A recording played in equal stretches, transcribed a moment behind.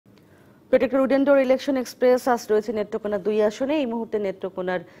Protector wooden door election express আজ রয়েছে নেত্রকোনা ২ আসনে। এই মুহূর্তে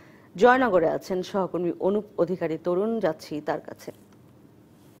নেত্রকোনার জয়নগরে আছেন সহকর্মী অনুপ অধিকারী তরুণ। যাচ্ছি তার কাছে।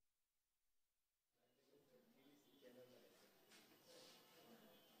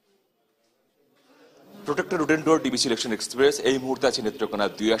 Protector wooden door DBC election express এই মুহূর্তে আছে নেত্রকোনা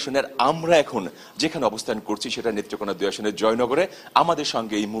 ২ আসনের। আমরা এখন যেখানে অবস্থান করছি সেটা নেত্রকোনা ২ আসনের জয়নগরে। আমাদের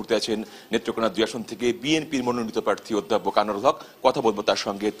সঙ্গে এই মুহূর্তে আছেন নেত্রকোনা ২ আসন থেকে বিএনপির মনোনীত প্রার্থী অধ্যাপক আনোয়ারুল হক। কথা বলবো তার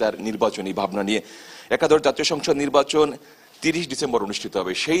সঙ্গে তার নির্বাচনী ভাবনা নিয়ে। একাদশ জাতীয় সংসদ নির্বাচন ৩০ ডিসেম্বর অনুষ্ঠিত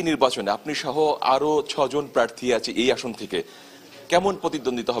হবে। সেই নির্বাচনে আপনি সহ আরো ৬ জন প্রার্থী আছে এই আসন থেকে। কেমন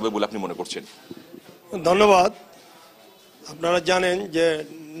প্রতিদ্বন্দ্বিতা হবে বলে আপনি মনে করছেন? ধন্যবাদ। আপনারা জানেন যে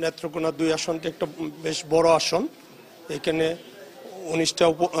নেত্রকোনা ২ আসনটি একটা বেশ বড় আসন। এখানে ১৯টা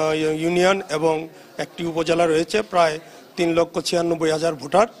ইউনিয়ন এবং একটি উপজেলা রয়েছে, প্রায় ৩,৯৬,০০০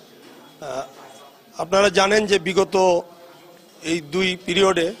 ভোটার। আপনারা জানেন যে বিগত এই ২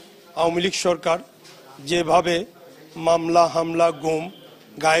 পিরিয়ডে আওয়ামী লীগ সরকার যেভাবে মামলা হামলা গুম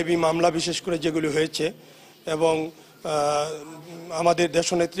গায়েবী মামলা বিশেষ করে যেগুলি হয়েছে এবং আমাদের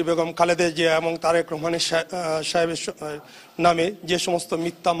দেশনেত্রী বেগম খালেদা জিয়া এবং তারেক রহমান সাহেবের নামে যে সমস্ত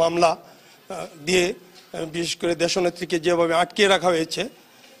মিথ্যা মামলা দিয়ে বিশেষ করে দেশনেত্রীকে যেভাবে আটকে রাখা হয়েছে,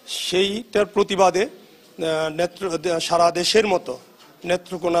 সেইটার প্রতিবাদে সারা দেশের মতো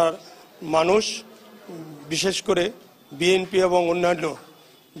নেত্রকোনার মানুষ, বিশেষ করে বিএনপি এবং অন্যান্য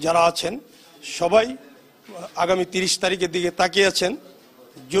যারা আছেন সবাই আগামী ৩০ তারিখের দিকে তাকিয়ে আছেন।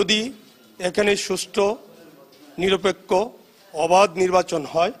 যদি এখানে সুষ্ঠু নিরপেক্ষ অবাধ নির্বাচন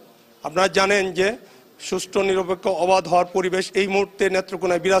হয়, আপনারা জানেন যে সুষ্ঠু নিরপেক্ষ অবাধ হওয়ার পরিবেশ এই মুহূর্তে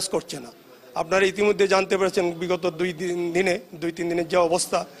নেত্রকোনায় বিরাজ করছে না। আপনারা ইতিমধ্যে জানতে পেরেছেন বিগত ২-৩ দিনের যে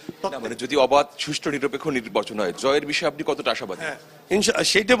অবস্থা। মানে যদি অবাধ সুষ্ঠু নিরপেক্ষ নির্বাচন হয়, জয়ের বিষয়ে আপনি কতটা আশাবাদী? হ্যাঁ,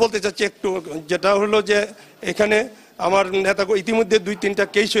 সেইটা বলতে চাচ্ছি একটু, যেটা হলো যে এখানে আমার নেতা ইতিমধ্যে ২-৩টা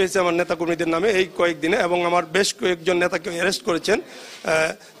কেস হয়েছে আমার নেতাকর্মীদের নামে এই কয়েকদিনে, এবং আমার বেশ কয়েকজন নেতাকে অ্যারেস্ট করেছেন।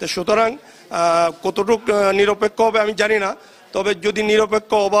 তো সুতরাং কতটুকু নিরপেক্ষ হবে আমি জানি না, তবে যদি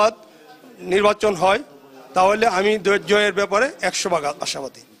নিরপেক্ষ অবাধ নির্বাচন হয় তাহলে আমি জয়ের ব্যাপারে ১০০%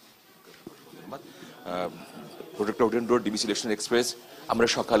 আশাবাদী। Protector wooden door DBC election express, আমরা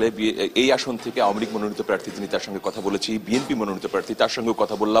সকালে এই আসন থেকে আওয়ামী লীগ মনোনীত প্রার্থী তিনি, তার সঙ্গে কথা বলেছি। বিএনপি মনোনীত প্রার্থী, তার সঙ্গেও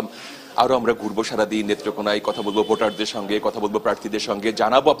কথা বললাম। আরো আমরা ঘুরবো সারাদিন নেত্রকোনায়, কথা বলবো ভোটারদের সঙ্গে, কথা বলবো প্রার্থীদের সঙ্গে,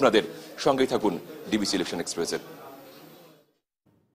 জানাবো আপনাদের। সঙ্গেই থাকুন ডিবিসি ইলেকশন এক্সপ্রেসের।